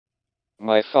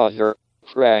My father,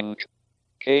 Frank,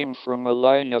 came from a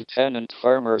line of tenant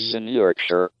farmers in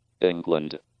Yorkshire,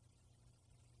 England.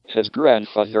 His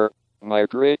grandfather, my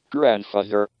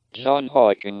great-grandfather, John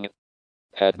Hawking,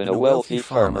 had been a wealthy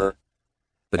farmer,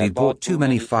 but he'd bought too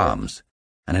many farms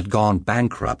and had gone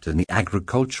bankrupt in the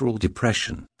agricultural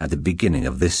depression at the beginning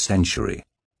of this century.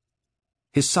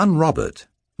 His son Robert,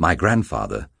 my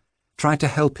grandfather, tried to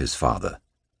help his father,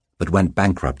 but went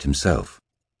bankrupt himself.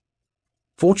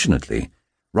 Fortunately,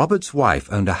 Robert's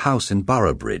wife owned a house in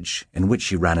Boroughbridge in which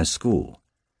she ran a school,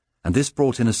 and this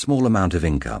brought in a small amount of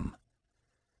income.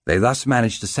 They thus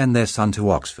managed to send their son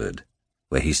to Oxford,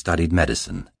 where he studied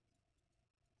medicine.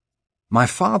 My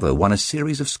father won a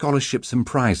series of scholarships and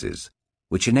prizes,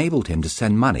 which enabled him to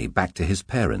send money back to his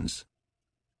parents.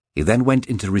 He then went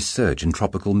into research in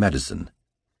tropical medicine,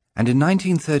 and in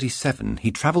 1937 he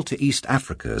travelled to East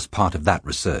Africa as part of that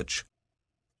research.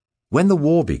 When the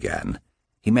war began,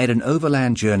 he made an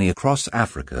overland journey across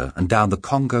Africa and down the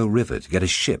Congo River to get a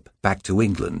ship back to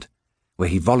England, where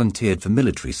he volunteered for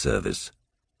military service.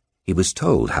 He was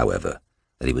told, however,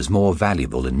 that he was more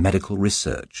valuable in medical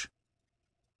research.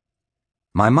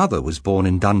 My mother was born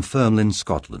in Dunfermline,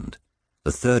 Scotland,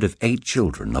 the third of 8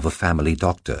 children of a family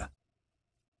doctor.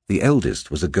 The eldest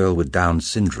was a girl with Down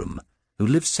syndrome, who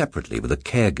lived separately with a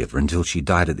caregiver until she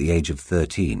died at the age of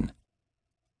 13.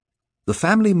 The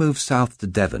family moved south to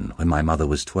Devon when my mother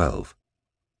was 12.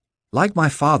 Like my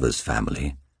father's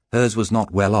family, hers was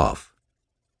not well off.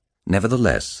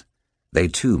 Nevertheless, they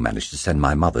too managed to send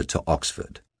my mother to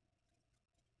Oxford.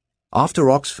 After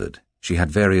Oxford, she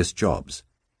had various jobs,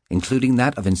 including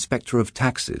that of inspector of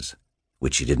taxes,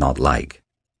 which she did not like.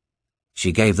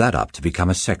 She gave that up to become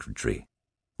a secretary,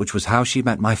 which was how she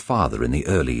met my father in the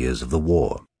early years of the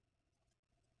war.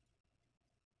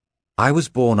 I was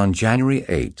born on January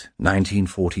 8,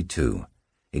 1942,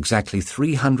 exactly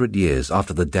 300 years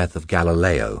after the death of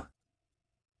Galileo.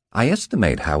 I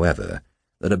estimate, however,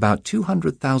 that about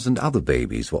 200,000 other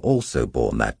babies were also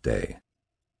born that day.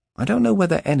 I don't know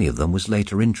whether any of them was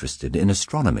later interested in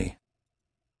astronomy.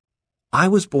 I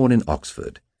was born in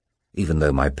Oxford, even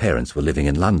though my parents were living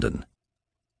in London.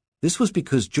 This was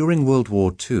because during World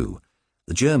War II,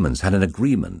 the Germans had an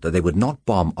agreement that they would not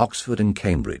bomb Oxford and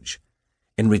Cambridge,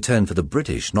 in return for the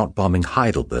British not bombing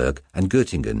Heidelberg and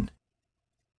Göttingen.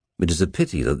 It is a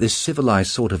pity that this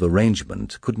civilized sort of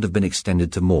arrangement couldn't have been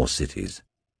extended to more cities.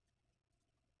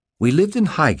 We lived in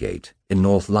Highgate, in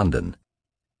North London.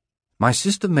 My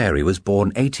sister Mary was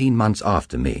born 18 months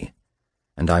after me,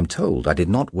 and I'm told I did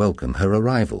not welcome her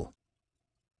arrival.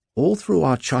 All through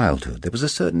our childhood there was a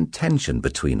certain tension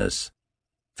between us,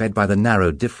 fed by the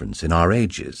narrow difference in our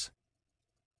ages.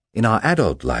 In our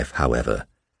adult life, however,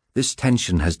 this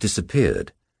tension has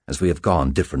disappeared as we have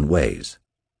gone different ways.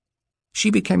 She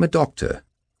became a doctor,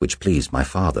 which pleased my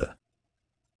father.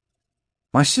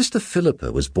 My sister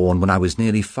Philippa was born when I was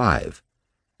nearly 5,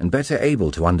 and better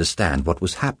able to understand what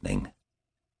was happening.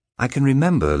 I can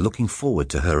remember looking forward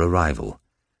to her arrival,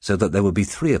 so that there would be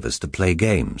 3 of us to play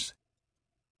games.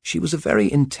 She was a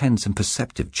very intense and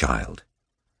perceptive child,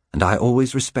 and I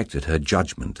always respected her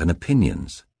judgment and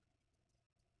opinions.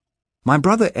 My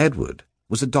brother Edward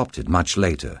was adopted much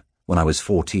later, when I was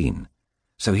 14,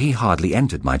 so he hardly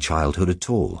entered my childhood at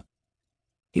all.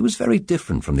 He was very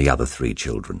different from the other 3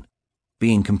 children,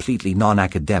 being completely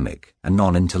non-academic and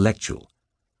non-intellectual,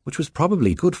 which was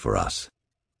probably good for us.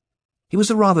 He was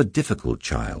a rather difficult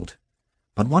child,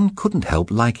 but one couldn't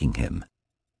help liking him.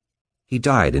 He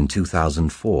died in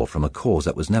 2004 from a cause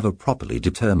that was never properly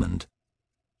determined.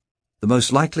 The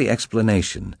most likely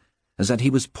explanation is that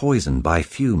he was poisoned by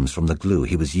fumes from the glue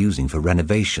he was using for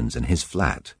renovations in his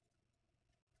flat.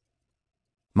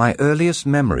 My earliest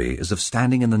memory is of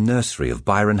standing in the nursery of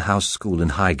Byron House School in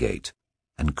Highgate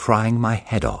and crying my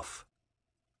head off.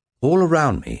 All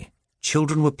around me,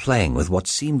 children were playing with what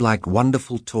seemed like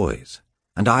wonderful toys,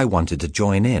 and I wanted to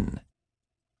join in.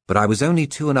 But I was only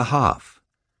 2.5.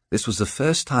 This was the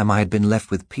first time I had been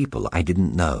left with people I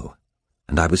didn't know,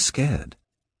 and I was scared.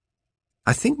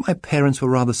 I think my parents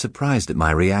were rather surprised at my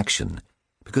reaction,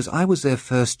 because I was their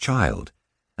first child,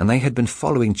 and they had been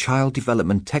following child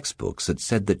development textbooks that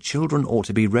said that children ought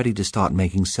to be ready to start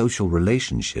making social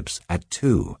relationships at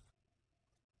 2.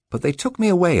 But they took me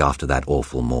away after that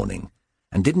awful morning,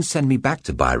 and didn't send me back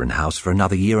to Byron House for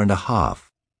another 1.5 years.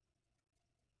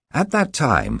 At that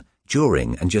time,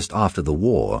 during and just after the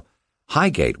war,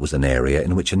 Highgate was an area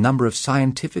in which a number of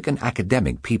scientific and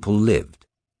academic people lived.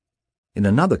 In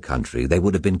another country they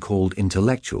would have been called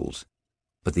intellectuals,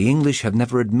 but the English have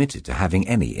never admitted to having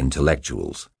any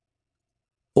intellectuals.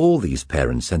 All these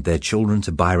parents sent their children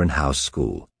to Byron House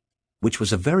School, which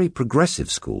was a very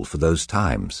progressive school for those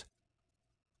times.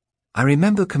 I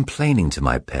remember complaining to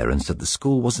my parents that the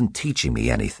school wasn't teaching me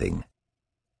anything.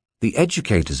 The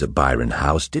educators at Byron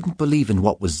House didn't believe in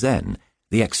what was then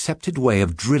the accepted way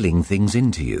of drilling things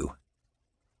into you.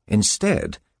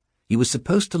 Instead, you were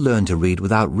supposed to learn to read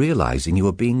without realizing you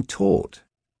were being taught.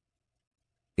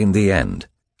 In the end,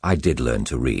 I did learn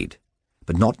to read,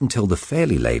 but not until the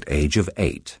fairly late age of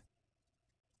 8.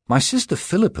 My sister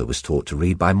Philippa was taught to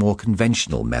read by more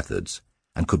conventional methods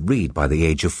and could read by the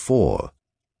age of 4.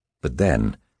 But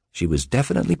then, she was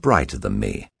definitely brighter than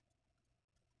me.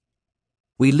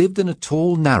 We lived in a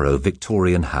tall, narrow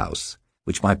Victorian house,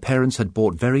 which my parents had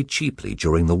bought very cheaply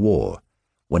during the war,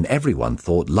 when everyone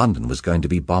thought London was going to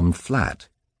be bombed flat.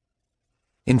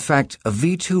 In fact, a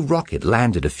V-2 rocket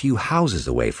landed a few houses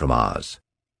away from ours.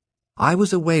 I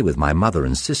was away with my mother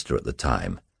and sister at the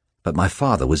time, but my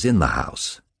father was in the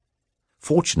house.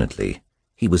 Fortunately,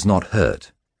 he was not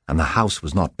hurt, and the house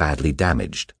was not badly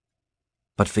damaged.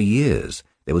 But for years,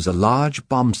 there was a large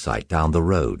bomb site down the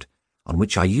road, on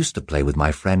which I used to play with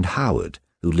my friend Howard,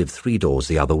 who lived 3 doors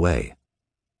the other way.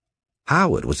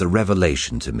 Howard was a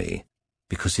revelation to me,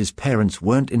 because his parents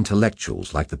weren't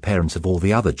intellectuals like the parents of all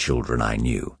the other children I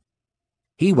knew.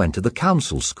 He went to the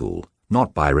council school,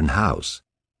 not Byron House,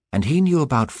 and he knew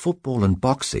about football and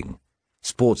boxing,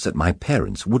 sports that my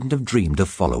parents wouldn't have dreamed of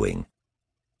following.